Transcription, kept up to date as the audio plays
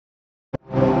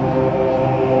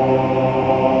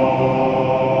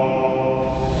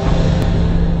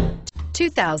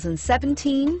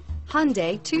2017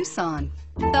 Hyundai Tucson.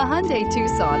 The Hyundai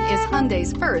Tucson is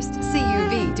Hyundai's first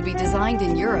CUV to be designed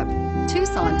in Europe.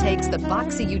 Tucson takes the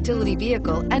boxy utility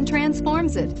vehicle and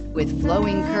transforms it. With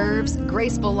flowing curves,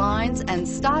 graceful lines, and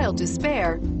style to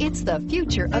spare, it's the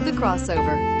future of the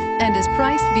crossover and is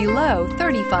priced below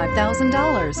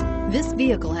 $35,000. This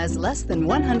vehicle has less than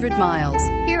 100 miles.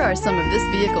 Here are some of this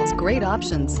vehicle's great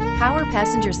options: power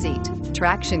passenger seat,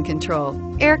 traction control,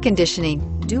 air conditioning,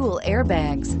 dual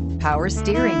airbags, power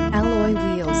steering, alloy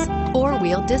wheels,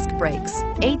 four-wheel disc brakes,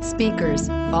 8 speakers,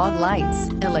 fog lights,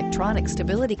 electronic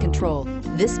stability control.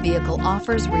 This vehicle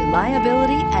offers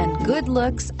reliability and good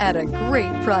looks at a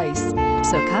great price.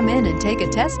 So come in and take a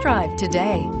test drive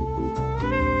today.